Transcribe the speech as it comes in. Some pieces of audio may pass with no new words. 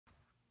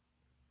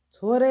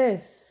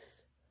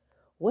Taurus,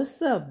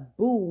 what's up,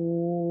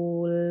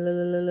 boo?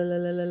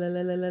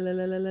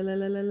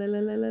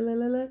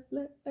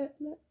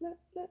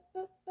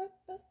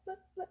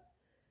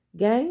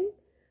 Gang,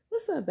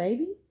 what's up,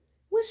 baby?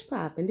 What's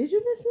poppin'? Did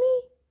you miss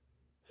me?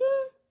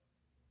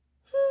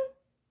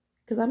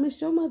 Cause I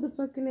missed your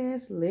motherfucking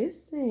ass.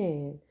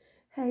 Listen.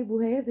 Hey, boo,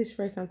 hey, if this is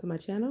your first time to my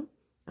channel,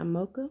 I'm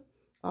Mocha.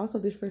 Also,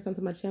 if this is your first time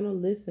to my channel,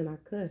 listen, I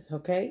cuss,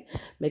 okay?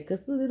 Make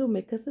us a little,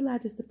 make us a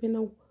lot, just depend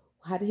on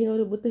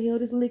what the hell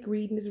this lick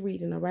reading is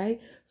reading, all right?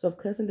 So if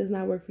cussing does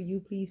not work for you,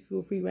 please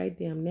feel free right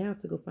damn now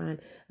to go find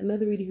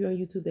another reader here on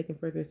YouTube that can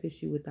further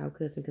assist you without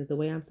cussing, because the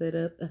way I'm set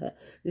up,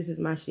 this is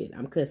my shit.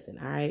 I'm cussing,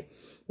 all right?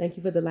 Thank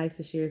you for the likes,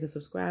 the shares, the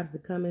subscribes, the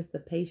comments, the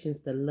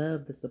patience, the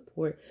love, the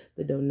support,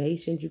 the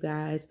donations, you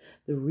guys,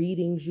 the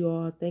readings, you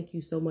all. Thank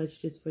you so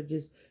much for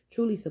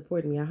truly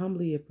supporting me. I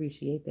humbly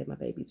appreciate that, my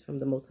babies, from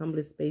the most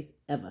humblest space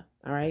ever,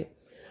 all right?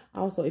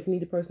 Also, if you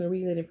need a personal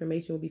reading, that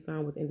information will be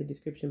found within the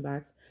description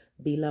box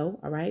below,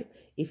 all right?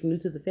 If you're new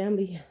to the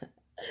family,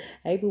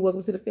 hey, boo,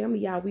 welcome to the family,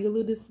 y'all. We a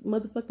little this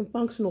motherfucking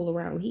functional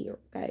around here,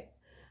 okay?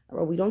 All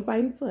right, we don't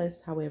fight and fuss,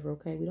 however,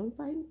 okay? We don't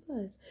fight and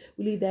fuss.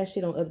 We leave that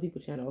shit on other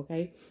people's channel,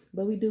 okay?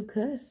 But we do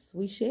cuss,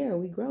 we share,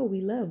 we grow, we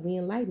love, we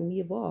enlighten,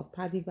 we evolve.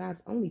 Positive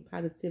vibes only,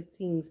 positive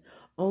teams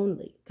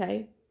only,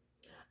 okay?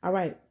 All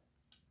right,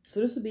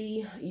 so this will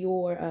be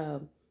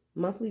your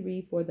monthly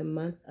read for the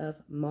month of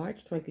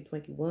March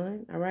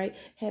 2021. All right.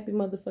 Happy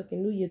motherfucking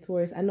New Year,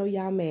 Taurus. I know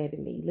y'all mad at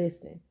me.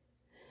 Listen.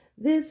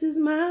 This is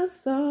my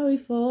sorry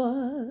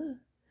for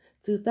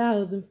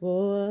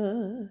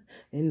 2004.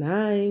 And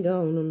I ain't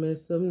gonna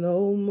mess up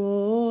no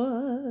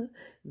more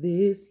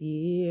this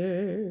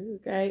year.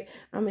 Okay.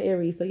 I'm an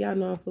Aries, so y'all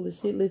know I'm full of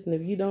shit. Listen,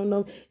 if you don't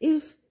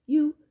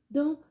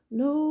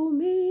know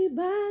me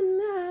by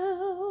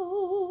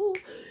now,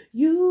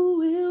 you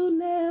will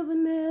never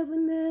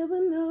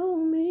know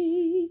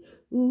me.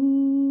 Ooh,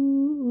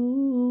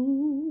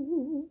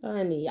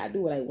 honey, I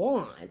do what I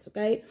want,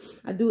 okay?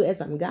 I do it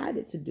as I'm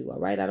guided to do, all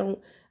right? I don't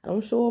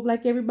show up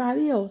like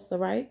everybody else, all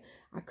right?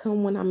 I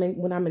come when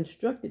I'm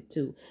instructed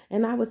to.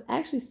 And I was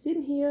actually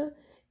sitting here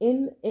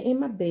in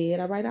my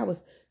bed, all right? I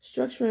was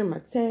structuring my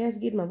tasks,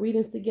 getting my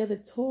readings together.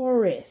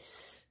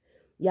 Taurus,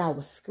 y'all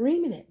was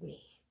screaming at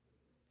me.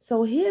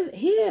 So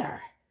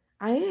here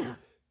I am,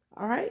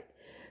 all right?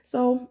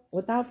 So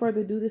without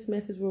further ado, this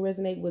message will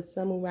resonate with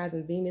Sun, Moon,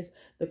 Rising, Venus,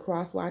 the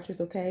cross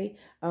watchers, okay?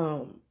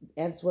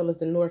 As well as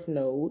the North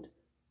Node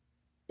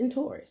in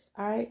Taurus,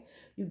 all right?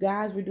 You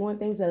guys, we're doing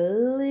things a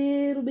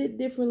little bit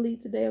differently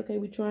today, okay?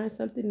 We're trying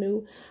something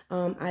new.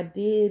 I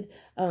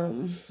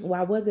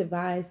was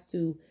advised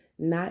to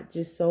not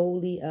just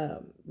solely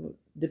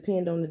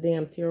depend on the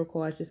damn tarot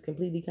cards, just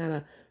completely kind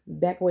of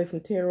back away from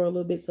tarot a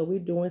little bit. So we're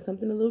doing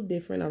something a little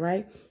different, all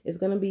right? It's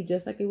going to be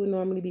just like it would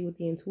normally be with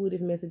the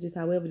intuitive messages.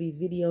 However, these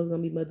videos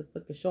going to be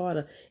motherfucking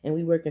shorter, and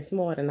we working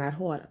smarter, not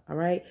harder, all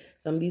right?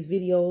 Some of these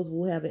videos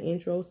will have an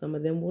intro, some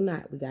of them will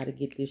not. We got to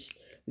get this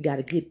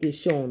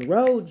show on the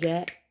road,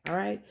 Jack. All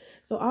right.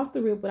 So off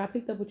the rip, what I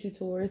picked up with you,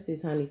 Taurus,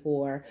 is, honey,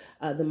 for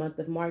the month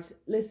of March.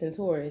 Listen,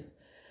 Taurus,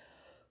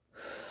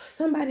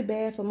 somebody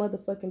bad for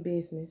motherfucking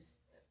business.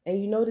 And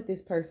you know that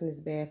this person is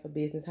bad for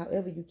business.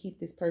 However, you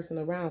keep this person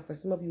around. For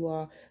some of you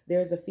all,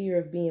 there's a fear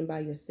of being by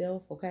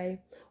yourself,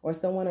 okay? Or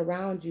someone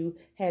around you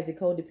has a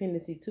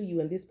codependency to you,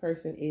 and this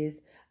person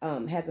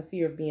has a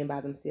fear of being by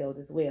themselves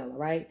as well, all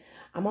right?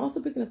 I'm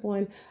also picking up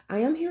on, I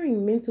am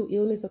hearing mental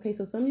illness, okay?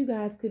 So some of you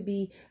guys could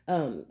be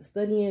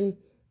studying.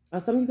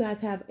 Some of you guys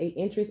have an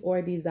interest or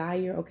a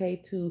desire, okay,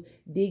 to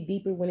dig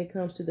deeper when it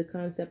comes to the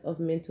concept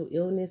of mental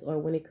illness, or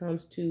when it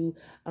comes to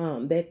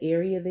that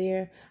area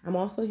there. I'm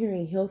also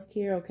hearing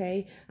healthcare,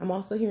 okay? I'm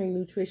also hearing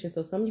nutrition.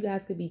 So some of you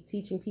guys could be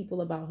teaching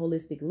people about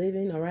holistic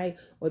living, all right?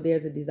 Or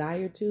there's a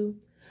desire to.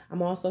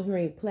 I'm also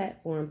hearing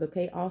platforms,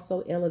 okay?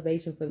 Also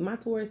elevation for my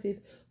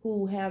Tauruses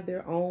who have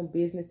their own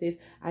businesses.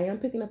 I am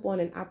picking up on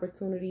an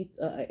opportunity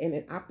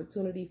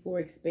for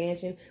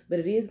expansion, but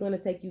it is going to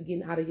take you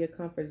getting out of your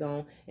comfort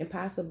zone and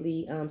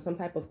possibly some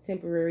type of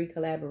temporary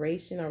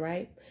collaboration, all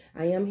right?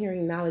 I am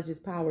hearing knowledge is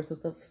power. So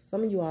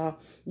some of you all,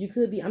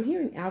 I'm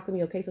hearing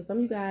alchemy, okay? So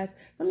some of y'all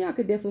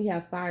could definitely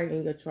have fire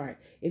in your chart.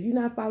 If you're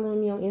not following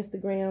me on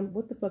Instagram,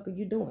 what the fuck are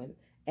you doing?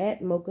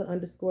 At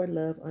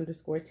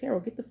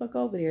Mocha_love_tarot. Get the fuck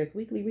over there. It's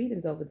weekly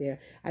readings over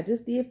there. I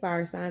just did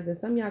fire signs, and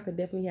some of y'all could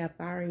definitely have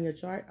fire in your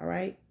chart, all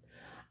right?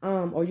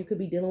 Or you could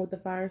be dealing with the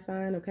fire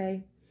sign,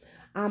 okay?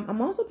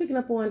 I'm also picking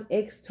up on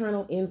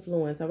external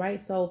influence, all right?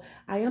 So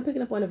I am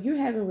picking up on, if you're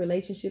having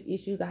relationship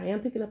issues, I am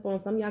picking up on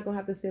some of y'all gonna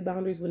have to set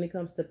boundaries when it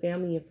comes to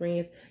family and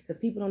friends, because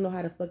people don't know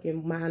how to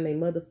fucking mind their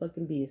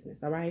motherfucking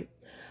business, all right?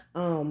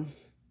 I'm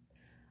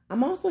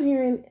also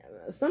hearing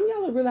some of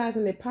y'all are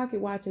realizing that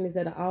pocket watching is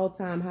at an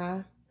all-time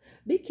high.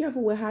 Be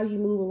careful with how you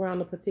move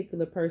around a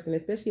particular person,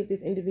 especially if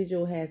this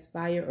individual has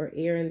fire or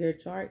air in their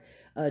chart.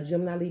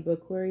 Gemini, Libra,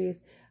 Aquarius,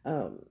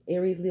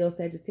 Aries, Leo,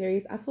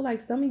 Sagittarius. I feel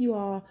like some of you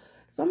all,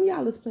 Some of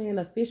y'all is playing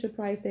a Fisher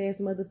Price ass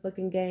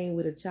motherfucking game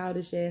with a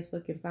childish ass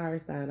fucking fire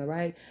sign, all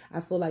right?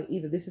 I feel like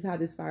either this is how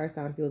this fire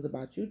sign feels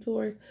about you,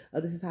 Taurus,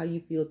 or this is how you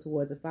feel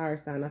towards a fire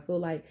sign. I feel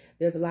like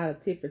there's a lot of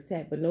tit for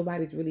tat, but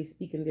nobody's really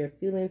speaking their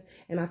feelings.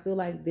 And I feel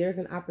like there's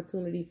an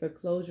opportunity for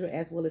closure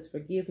as well as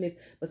forgiveness,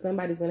 but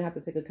somebody's going to have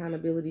to take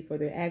accountability for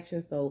their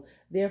actions. So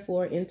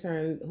therefore, in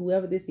turn,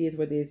 whoever this is,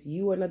 whether it's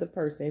you or another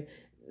person,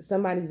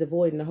 somebody's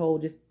avoiding the whole,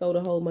 just throw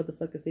the whole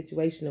motherfucking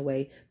situation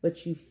away,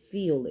 but you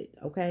feel it,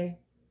 okay?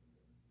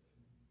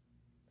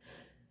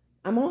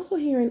 I'm also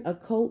hearing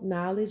occult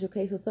knowledge,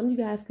 okay? So some of you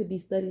guys could be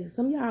studying,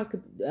 some of y'all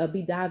could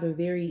be diving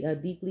very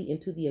deeply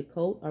into the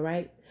occult, all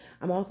right?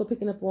 I'm also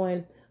picking up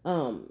on,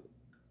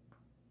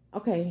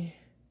 okay,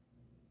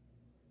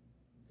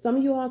 some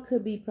of you all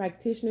could be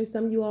practitioners.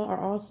 Some of you all are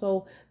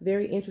also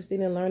very interested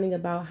in learning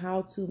about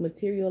how to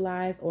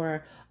materialize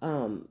or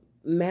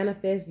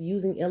manifest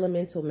using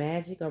elemental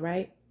magic, all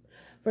right?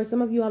 For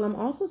some of you all, I'm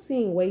also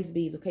seeing waist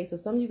beads, okay? So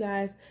some of you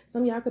guys,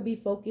 some of y'all could be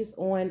focused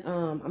on,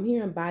 I'm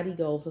hearing body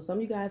goals. So some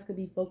of you guys could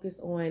be focused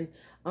on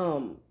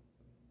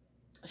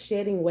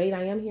shedding weight.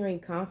 I am hearing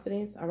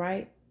confidence, all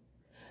right?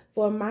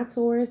 For my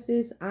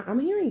Tauruses,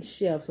 I'm hearing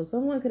chef. So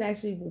someone could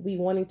actually be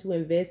wanting to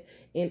invest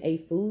in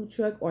a food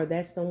truck, or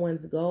that's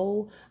someone's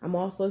goal. I'm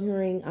also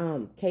hearing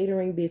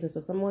catering business.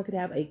 So someone could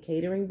have a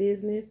catering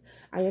business.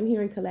 I am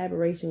hearing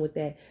collaboration with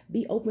that.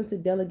 Be open to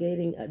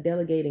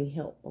delegating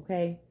help,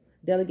 okay?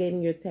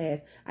 Delegating your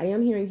tasks. I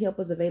am hearing help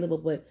is available,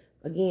 but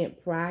again,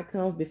 pride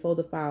comes before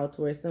the fall,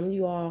 Taurus. Some of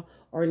you all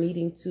are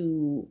needing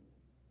to...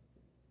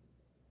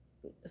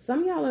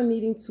 Some of y'all are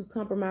needing to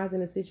compromise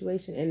in a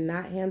situation and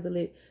not handle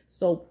it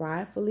so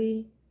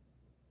pridefully.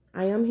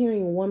 I am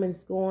hearing woman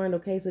scorned,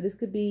 okay? So this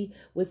could be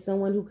with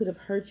someone who could have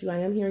hurt you. I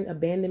am hearing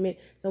abandonment.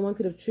 Someone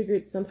could have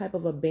triggered some type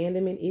of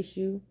abandonment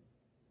issue.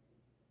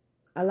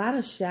 A lot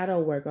of shadow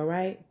work, all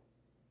right?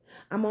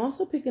 I'm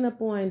also picking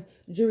up on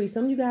jewelry.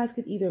 Some of you guys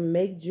could either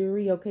make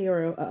jewelry, okay,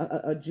 or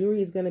a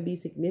jewelry is going to be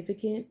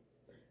significant.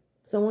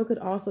 Someone could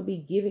also be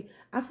giving.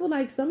 I feel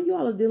like some of you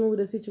all are dealing with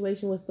a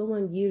situation where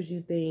someone gives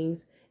you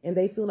things and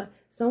they feel like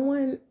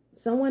someone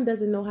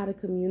doesn't know how to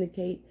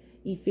communicate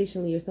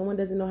efficiently, or someone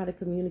doesn't know how to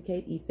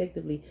communicate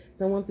effectively.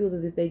 Someone feels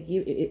as if they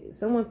give it,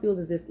 someone feels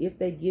as if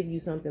they give you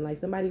something, like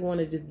somebody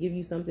want to just give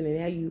you something and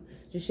now you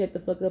just shut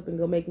the fuck up and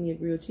go make me a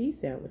grilled cheese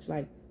sandwich.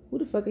 Like, who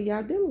the fuck are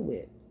y'all dealing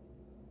with?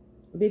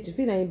 Bitch, if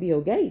it ain't Bill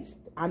Gates,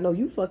 I know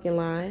you fucking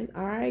lying,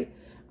 all right?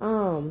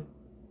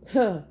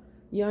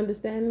 You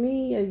understand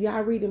me?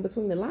 Y'all reading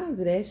between the lines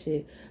of that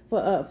shit.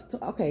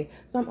 Okay,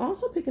 so I'm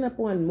also picking up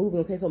on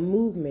movement. Okay, so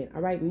movement,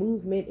 all right?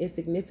 Movement is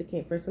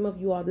significant. For some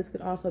of you all, this could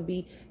also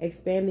be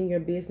expanding your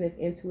business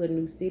into a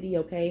new city,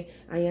 okay?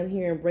 I am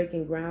hearing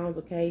breaking grounds,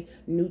 okay?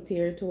 New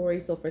territory.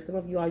 So for some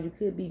of you all, you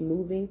could be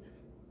moving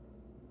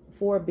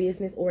for a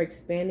business or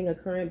expanding a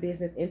current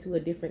business into a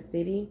different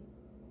city.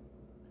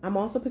 I'm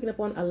also picking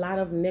up on a lot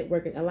of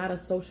networking, a lot of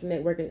social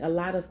networking, a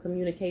lot of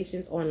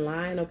communications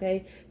online,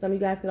 okay? Some of you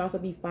guys could also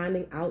be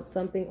finding out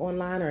something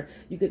online, or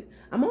you could...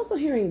 I'm also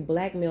hearing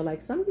blackmail. Like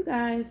some of you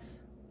guys...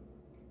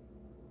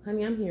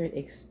 Honey, I'm hearing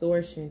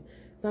extortion.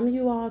 Some of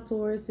you all,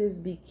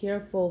 Tauruses, be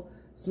careful.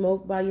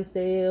 Smoke by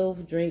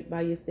yourself, drink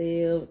by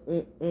yourself,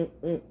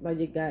 by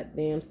your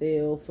goddamn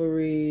self, for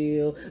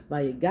real,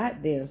 by your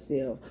goddamn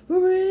self,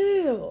 for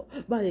real,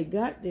 by your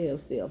goddamn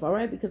self, all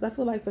right? Because I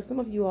feel like for some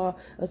of you all,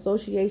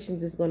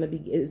 associations is gonna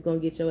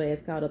get your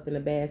ass caught up in a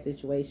bad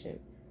situation.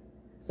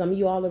 Some of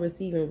you all are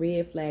receiving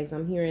red flags.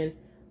 I'm hearing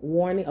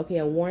warning, okay,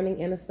 a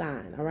warning and a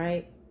sign, all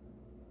right?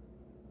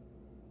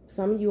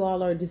 Some of you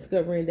all are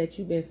discovering that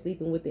you've been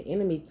sleeping with the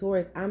enemy.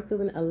 Taurus, I'm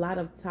feeling a lot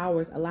of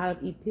towers, a lot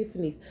of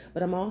epiphanies,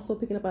 but I'm also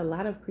picking up a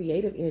lot of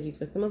creative energies.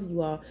 For some of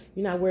you all,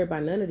 you're not worried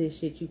about none of this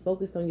shit. You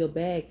focus on your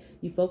bag.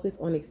 You focus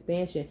on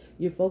expansion.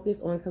 You're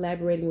focused on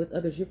collaborating with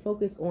others. You're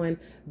focused on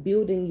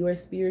building your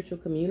spiritual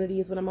community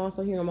is what I'm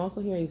also hearing. I'm also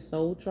hearing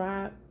soul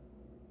tribe.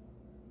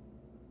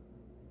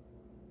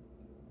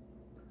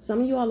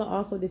 Some of you all are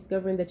also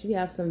discovering that you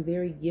have some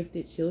very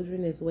gifted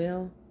children as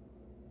well.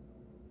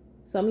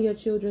 Some of your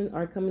children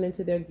are coming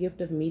into their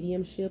gift of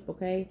mediumship,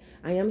 okay?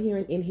 I am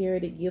hearing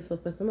inherited gifts. So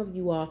for some of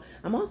you all,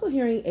 I'm also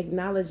hearing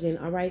acknowledging,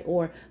 all right,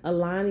 or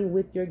aligning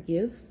with your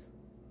gifts.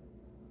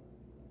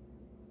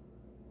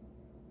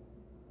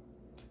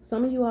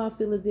 Some of you all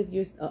feel as if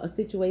a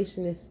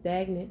situation is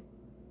stagnant,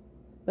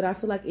 but I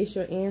feel like it's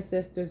your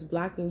ancestors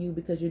blocking you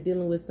because you're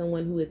dealing with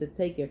someone who is a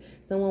taker.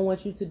 Someone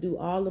wants you to do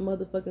all the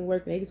motherfucking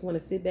work and they just want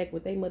to sit back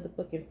with their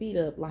motherfucking feet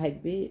up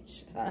like,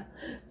 bitch,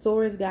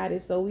 Taurus got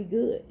it, so we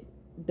good.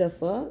 The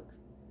fuck?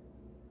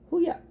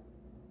 Who y'all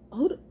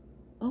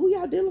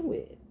dealing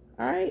with?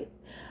 All right.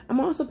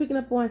 I'm also picking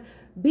up on,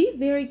 be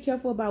very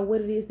careful about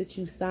what it is that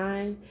you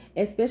sign,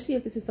 especially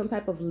if this is some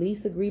type of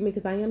lease agreement,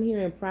 because I am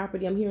hearing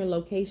property. I'm hearing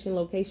location.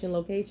 So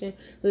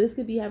this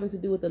could be having to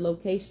do with the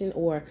location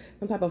or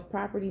some type of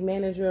property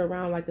manager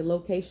around like the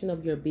location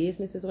of your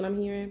business is what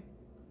I'm hearing.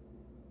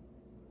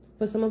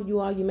 For some of you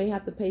all, you may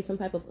have to pay some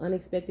type of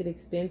unexpected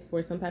expense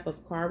for some type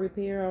of car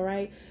repair, all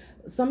right?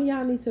 Some of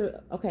y'all need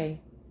to, okay.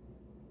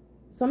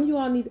 Some of you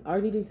all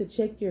are needing to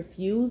check your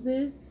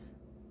fuses.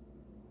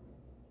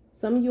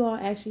 Some of you all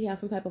actually have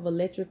some type of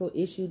electrical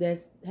issue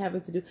that's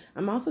having to do.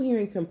 I'm also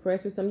hearing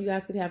compressor. Some of you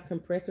guys could have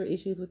compressor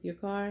issues with your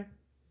car.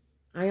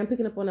 I am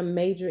picking up on a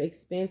major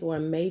expense or a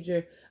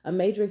major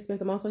expense.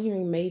 I'm also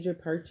hearing major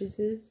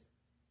purchases.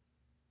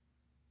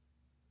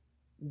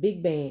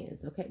 Big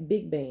bands, okay?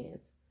 Big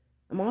bands.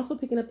 I'm also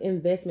picking up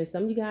investments.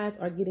 Some of you guys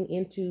are getting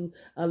into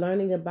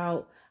learning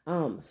about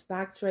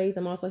stock trades.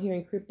 I'm also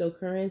hearing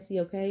cryptocurrency,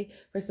 okay?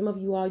 For some of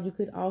you all, you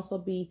could also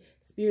be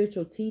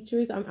spiritual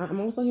teachers. I'm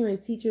also hearing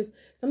teachers.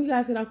 Some of you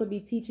guys could also be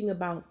teaching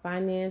about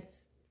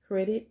finance,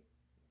 credit.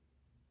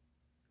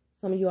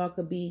 Some of you all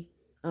could be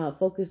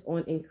focused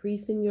on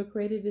increasing your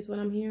credit is what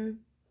I'm hearing.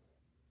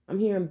 I'm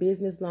hearing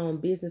business loan,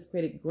 business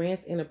credit,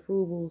 grants and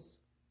approvals.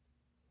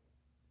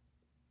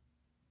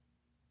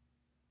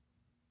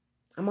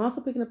 I'm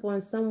also picking up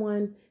on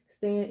someone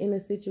staying in a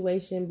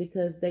situation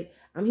because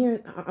I'm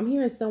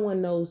hearing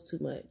someone knows too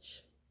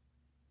much.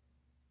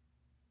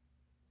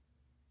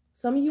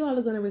 Some of you all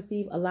are going to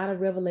receive a lot of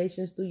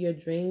revelations through your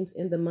dreams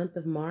in the month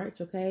of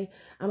March, okay?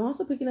 I'm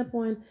also picking up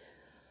on,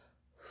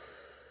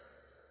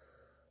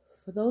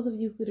 for those of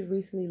you who could have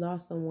recently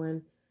lost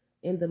someone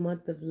in the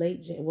month of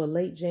late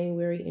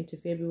January into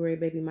February,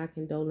 baby, my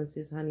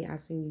condolences, honey. I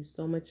send you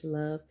so much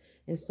love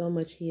and so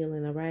much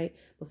healing, all right?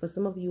 But for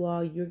some of you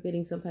all, you're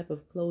getting some type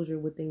of closure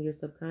within your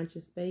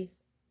subconscious space.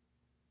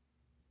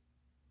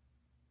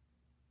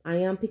 I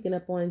am picking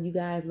up on you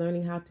guys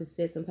learning how to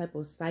set some type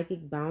of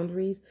psychic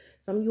boundaries.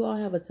 Some of you all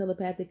have a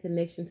telepathic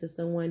connection to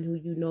someone who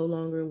you no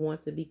longer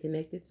want to be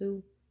connected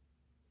to.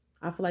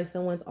 I feel like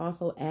someone's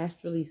also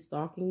astrally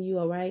stalking you,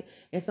 all right?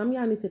 And some of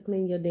y'all need to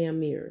clean your damn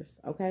mirrors,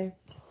 okay?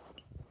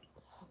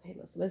 Okay,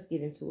 let's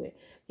get into it.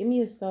 Give me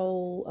a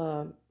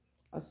soul's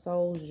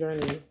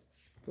journey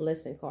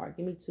lesson card.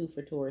 Give me 2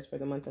 for Taurus for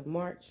the month of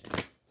March.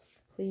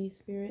 Please,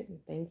 Spirit, and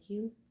thank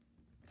you.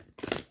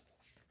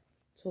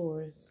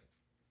 Taurus,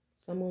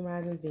 Sun, Moon,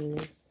 Rising,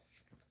 Venus,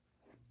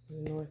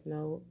 the North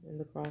Node, and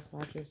the Cross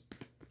Watchers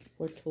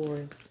for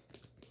Taurus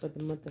for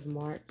the month of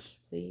March,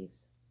 please.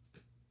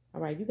 All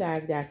right, you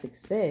guys got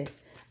success.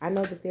 I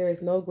know that there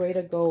is no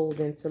greater goal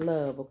than to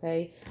love,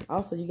 okay?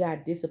 Also, you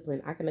got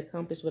discipline. I can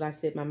accomplish what I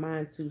set my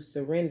mind to,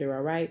 surrender,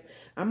 all right?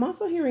 I'm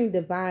also hearing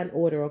divine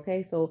order,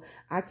 okay? So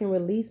I can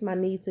release my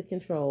need to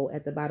control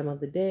at the bottom of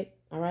the deck,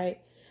 all right?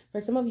 For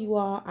some of you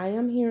all, I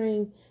am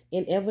hearing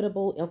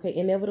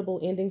inevitable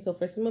ending. So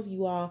for some of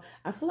you all,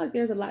 I feel like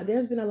there's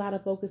been a lot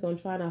of focus on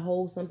trying to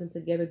hold something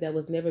together that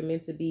was never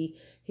meant to be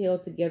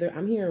held together.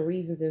 I'm hearing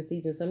reasons and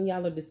seasons. Some of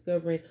y'all are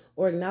discovering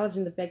or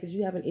acknowledging the fact that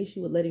you have an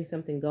issue with letting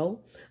something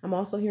go. I'm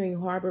also hearing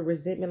harbor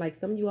resentment. Like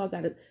some of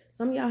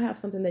y'all have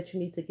something that you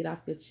need to get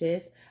off your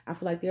chest. I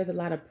feel like there's a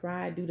lot of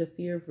pride due to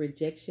fear of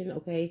rejection,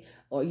 okay?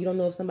 Or you don't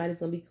know if somebody's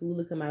going to be cool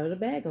to come out of the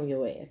bag on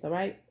your ass, all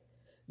right?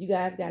 You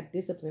guys got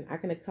discipline. I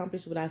can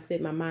accomplish what I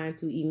set my mind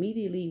to.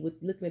 Immediately with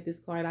looking at this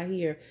card, I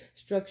hear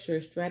structure,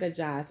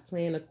 strategize,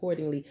 plan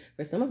accordingly.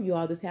 For some of you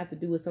all, this have to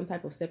do with some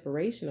type of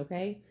separation,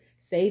 okay?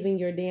 Saving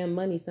your damn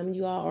money. Some of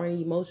you all are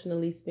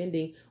emotionally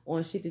spending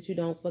on shit that you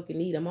don't fucking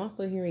need. I'm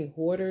also hearing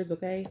hoarders,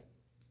 okay?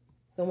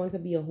 Someone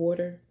could be a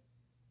hoarder.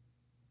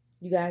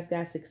 You guys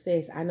got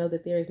success. I know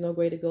that there is no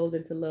greater goal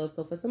than to love.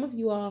 So for some of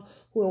you all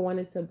who are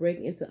wanting to break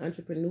into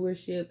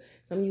entrepreneurship,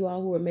 some of you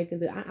all who are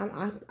making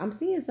I'm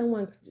seeing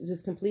someone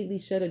just completely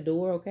shut a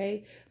door,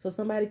 okay? So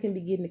somebody can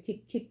be getting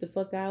kicked the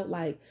fuck out.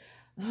 Like,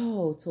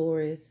 oh,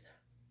 Taurus.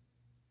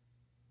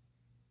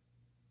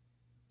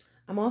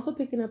 I'm also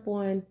picking up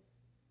on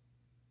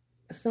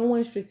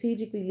someone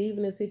strategically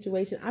leaving a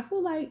situation. I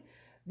feel like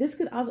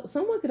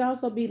someone could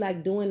also be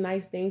like doing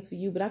nice things for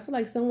you, but I feel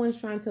like someone's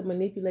trying to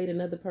manipulate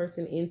another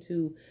person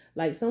into,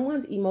 like,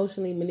 someone's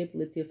emotionally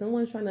manipulative.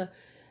 Someone's trying to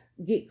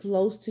get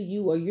close to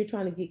you, or you're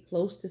trying to get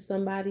close to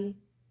somebody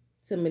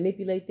to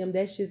manipulate them.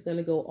 That shit's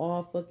gonna go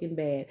all fucking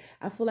bad.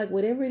 I feel like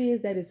whatever it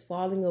is that is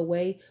falling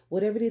away,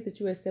 whatever it is that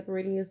you are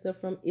separating yourself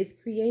from, it's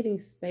creating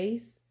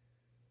space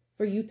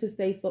for you to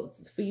stay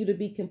focused, for you to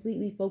be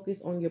completely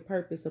focused on your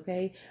purpose,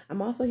 okay?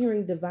 I'm also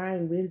hearing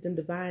divine wisdom,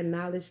 divine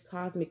knowledge,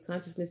 cosmic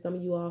consciousness. Some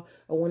of you all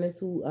are wanting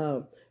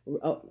to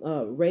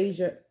raise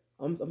your,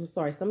 I'm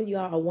sorry, some of you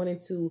all are wanting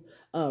to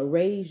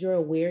raise your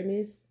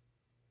awareness,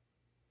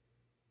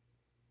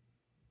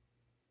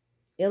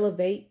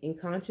 elevate in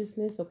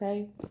consciousness,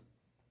 okay?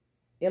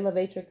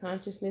 Elevate your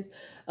consciousness.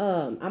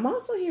 I'm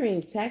also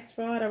hearing tax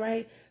fraud, all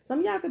right? Some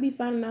of y'all could be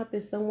finding out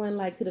that someone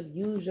like could have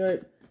used your,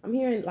 I'm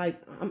hearing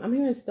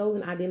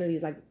stolen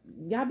identities. Like,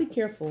 y'all be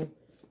careful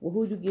with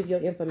who you give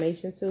your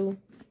information to.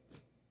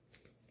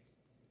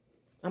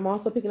 I'm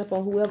also picking up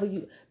on whoever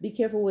you, be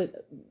careful with.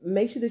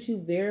 Make sure that you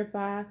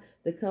verify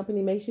the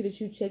company. Make sure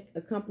that you check a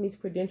company's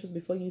credentials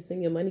before you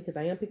send your money, because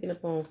I am picking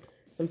up on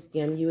some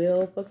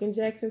Samuel fucking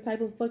Jackson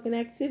type of fucking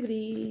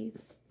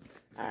activities.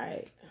 All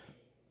right.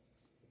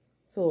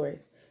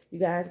 Taurus, You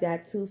guys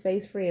got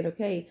two-faced friend,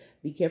 okay?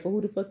 Be careful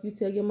who the fuck you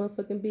tell your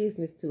motherfucking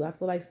business to. I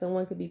feel like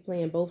someone could be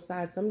playing both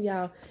sides. Some of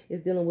y'all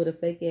is dealing with a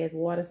fake-ass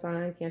water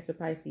sign, Cancer,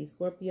 Pisces,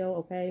 Scorpio,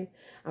 okay?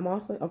 I'm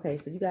also, okay,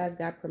 so you guys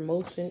got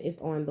promotion is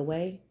on the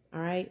way, all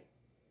right?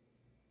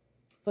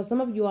 For some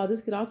of you all,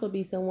 this could also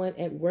be someone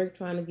at work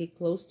trying to get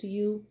close to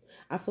you.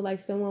 I feel like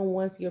someone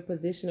wants your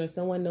position, or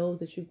someone knows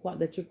that you're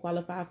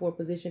qualified for a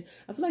position.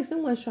 I feel like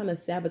someone's trying to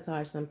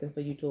sabotage something for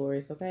you,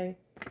 Taurus, okay?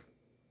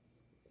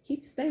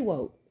 Stay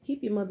woke.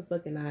 Keep your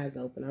motherfucking eyes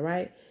open, all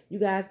right? You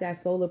guys got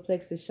solar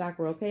plexus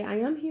chakra, okay? I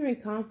am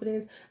hearing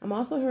confidence. I'm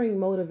also hearing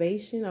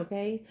motivation,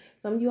 okay?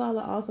 Some of you all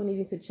are also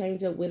needing to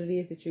change up what it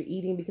is that you're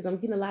eating, because I'm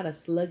getting a lot of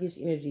sluggish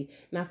energy.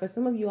 Now, for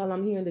some of you all,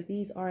 I'm hearing that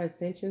these are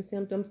ascension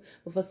symptoms.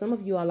 But for some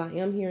of you all, I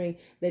am hearing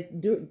that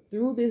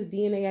through this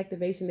DNA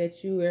activation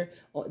that you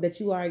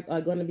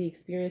are going to be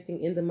experiencing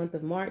in the month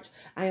of March,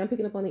 I am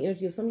picking up on the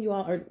energy of some of you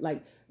all are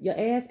like, your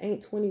ass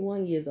ain't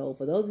 21 years old.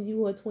 For those of you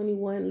who are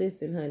 21,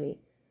 listen, honey.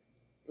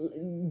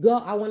 Go,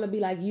 I want to be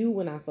like you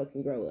when I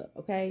fucking grow up,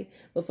 okay?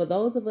 But for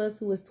those of us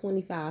who is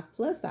 25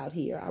 plus out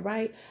here, all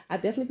right, I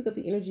definitely pick up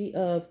the energy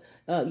of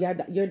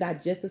your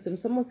digestive system.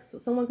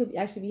 Someone could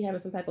actually be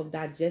having some type of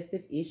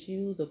digestive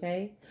issues,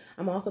 okay?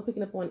 I'm also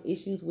picking up on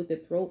issues with the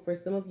throat. For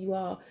some of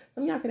y'all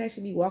could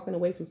actually be walking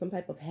away from some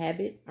type of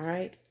habit, all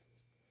right?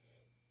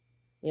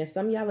 Yeah,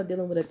 some of y'all are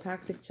dealing with a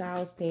toxic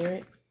child's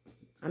parent.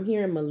 I'm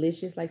hearing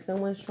malicious, like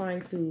someone's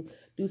trying to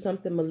do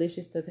something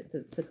malicious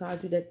to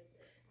cause you to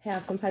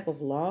have some type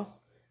of loss.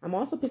 I'm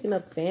also picking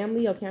up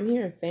family. Okay, I'm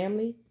hearing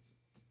family.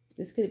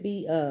 This could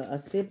be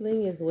a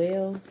sibling as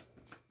well,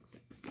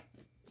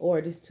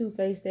 or this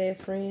two-faced ass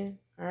friend.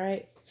 All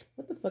right,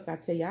 what the fuck I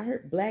tell you? I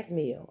heard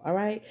blackmail. All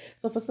right,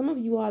 so for some of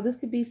you all, this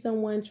could be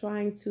someone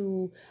trying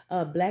to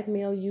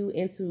blackmail you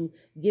into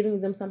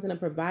giving them something, or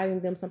providing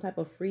them some type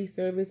of free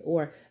service,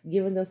 or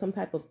giving them some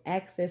type of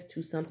access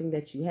to something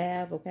that you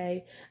have.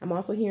 Okay, I'm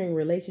also hearing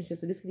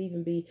relationships. So this could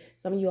even be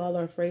some of you all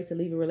are afraid to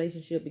leave a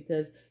relationship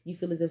because you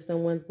feel as if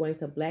someone's going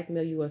to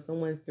blackmail you, or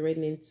someone's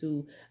threatening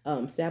to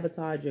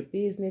sabotage your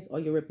business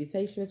or your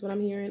reputation. Is what I'm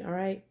hearing. All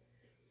right.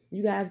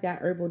 You guys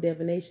got herbal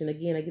divination.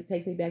 Again, it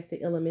takes me back to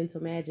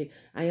elemental magic.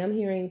 I am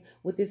hearing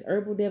with this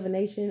herbal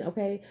divination,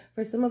 okay,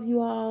 for some of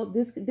you all,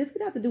 this could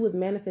have to do with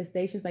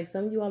manifestations. Like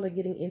some of you all are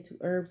getting into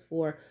herbs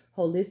for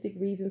holistic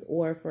reasons,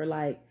 or for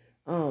like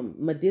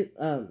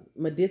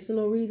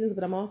medicinal reasons.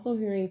 But I'm also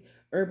hearing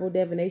herbal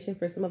divination.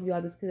 For some of you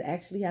all, this could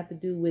actually have to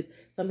do with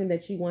something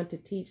that you want to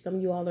teach. Some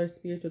of you all are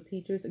spiritual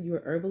teachers. You're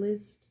a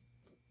herbalist.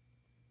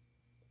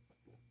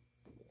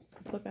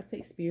 Fuck, I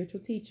take spiritual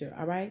teacher,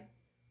 all right?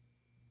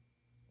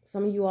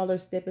 Some of you all are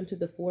stepping to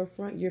the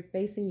forefront. You're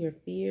facing your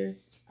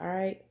fears, all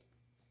right?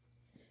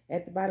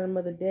 At the bottom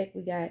of the deck,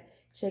 we got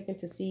checking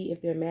to see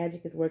if their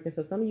magic is working.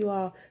 So some of you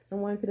all, some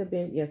of y'all could have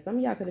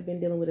been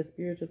dealing with a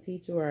spiritual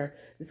teacher, or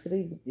this could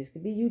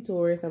be you,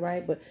 Taurus, all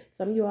right? But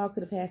some of you all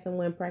could have had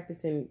someone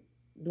practicing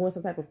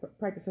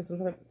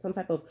some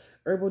type of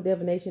herbal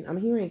divination. I'm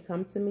hearing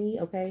come to me,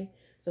 okay?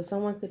 So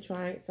someone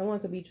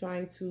could be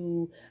trying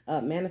to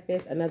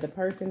manifest another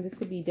person. This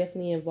could be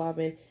definitely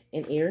involving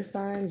an air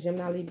sign,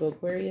 Gemini, Libra,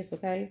 Aquarius,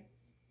 okay?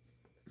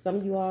 Some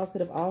of you all could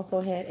have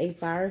also had a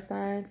fire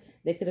sign.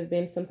 There could have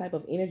been some type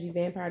of energy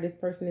vampire. This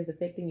person is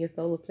affecting your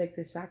solar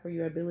plexus chakra,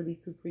 your ability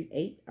to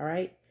create, all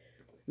right?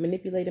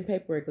 Manipulating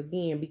paperwork.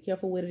 Again, be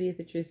careful what it is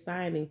that you're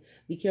signing.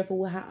 Be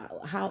careful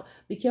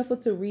be careful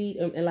to read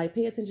and like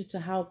pay attention to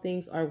how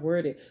things are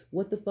worded,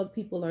 what the fuck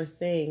people are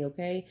saying,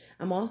 okay?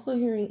 I'm also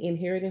hearing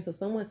inheritance. So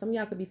some of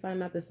y'all could be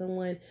finding out that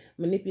someone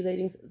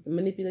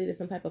manipulated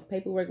some type of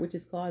paperwork, which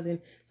is causing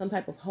some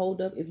type of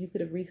holdup. If you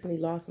could have recently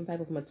lost some type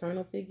of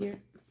maternal figure.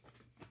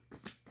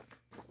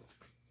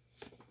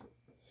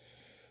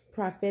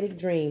 Prophetic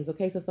dreams.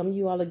 Okay, so some of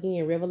you all,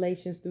 again,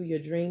 revelations through your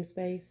dream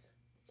space.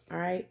 All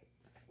right.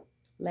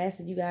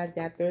 Lastly, you guys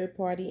got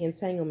third-party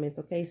entanglements,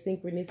 okay?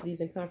 Synchronicities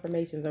and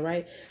confirmations, all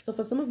right? So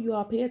for some of you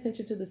all, pay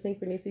attention to the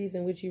synchronicities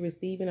in which you're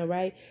receiving, all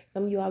right?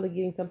 Some of you all are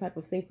getting some type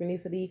of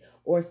synchronicity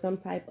or some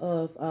type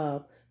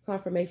of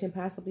confirmation,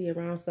 possibly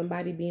around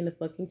somebody being a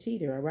fucking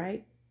cheater, all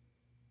right?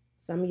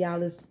 Some of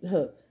y'all is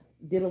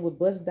dealing with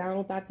bust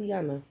down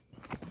Tatiana.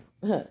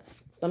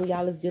 Some of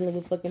y'all is dealing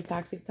with fucking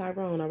toxic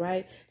Tyrone, all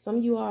right? Some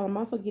of you all, I'm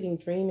also getting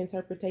dream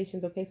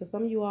interpretations, okay? So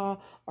some of you all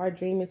are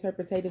dream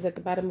interpretators. At the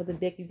bottom of the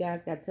deck, you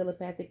guys got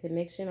telepathic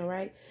connection, all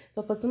right?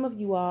 So for some of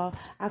you all,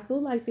 I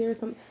feel like there's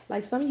some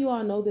of you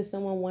all know that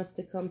someone wants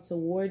to come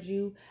towards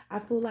you. I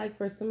feel like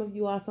for some of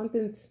you all, some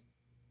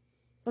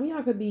of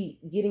y'all could be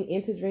getting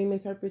into dream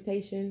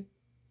interpretation.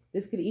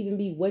 This could even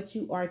be what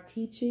you are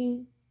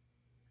teaching.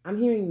 I'm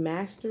hearing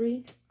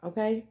mastery,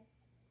 okay?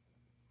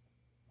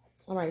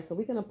 All right, so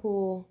we're going to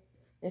pull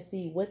and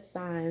see what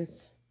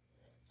signs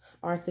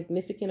are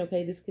significant.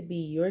 Okay, this could be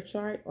your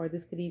chart, or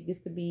this could be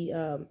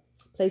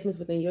placements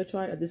within your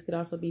chart, or this could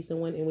also be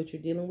someone in which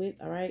you're dealing with.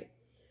 All right,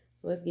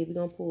 so we're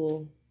gonna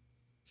pull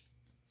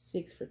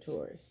 6 for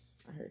Taurus.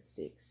 I heard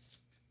 6.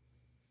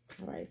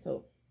 All right,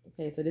 so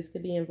okay, so this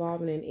could be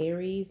involving an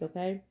Aries.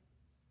 Okay,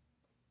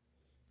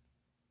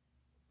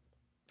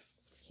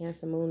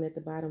 Cancer moon at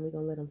the bottom. We're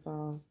going to let them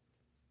fall.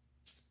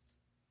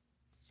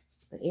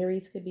 The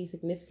Aries could be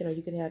significant, or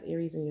you could have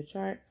Aries in your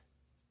chart.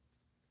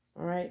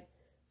 All right.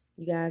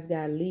 You guys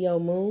got Leo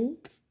moon.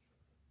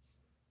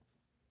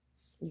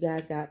 You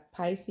guys got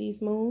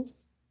Pisces moon.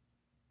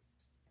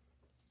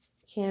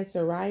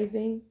 Cancer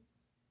rising.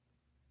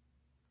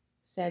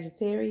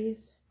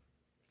 Sagittarius.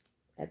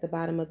 At the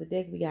bottom of the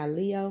deck, we got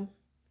Leo.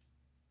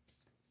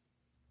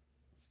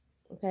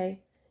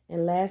 Okay.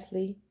 And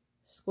lastly,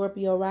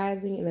 Scorpio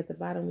rising. And at the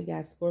bottom, we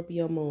got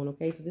Scorpio moon.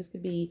 Okay. So this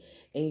could be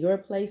in your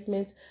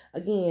placements.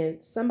 Again,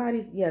 some of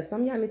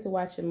y'all need to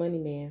watch your money,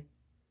 man.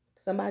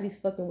 Somebody's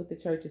fucking with the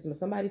church's money.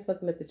 Somebody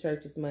fucking up the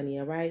church's money,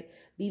 all right?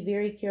 Be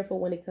very careful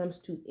when it comes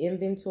to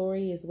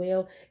inventory as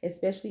well,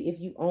 especially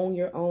if you own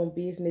your own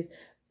business.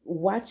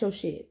 Watch your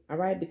shit, all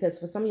right? Because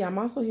for some of y'all, I'm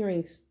also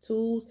hearing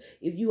tools.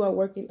 If you are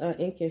working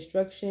in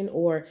construction,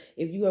 or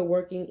if you are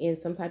working in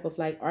some type of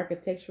like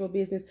architectural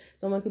business,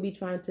 someone could be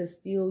trying to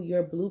steal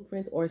your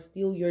blueprints or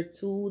steal your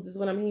tools, is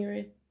what I'm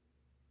hearing.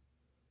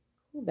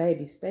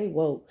 Baby, stay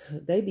woke.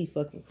 They be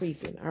fucking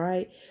creeping. All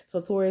right. So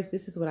Taurus,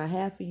 this is what I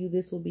have for you.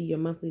 This will be your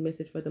monthly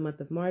message for the month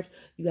of March.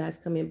 You guys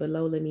come in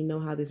below. Let me know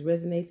how this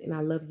resonates. And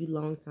I love you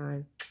long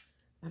time.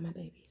 Bye, my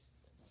babies.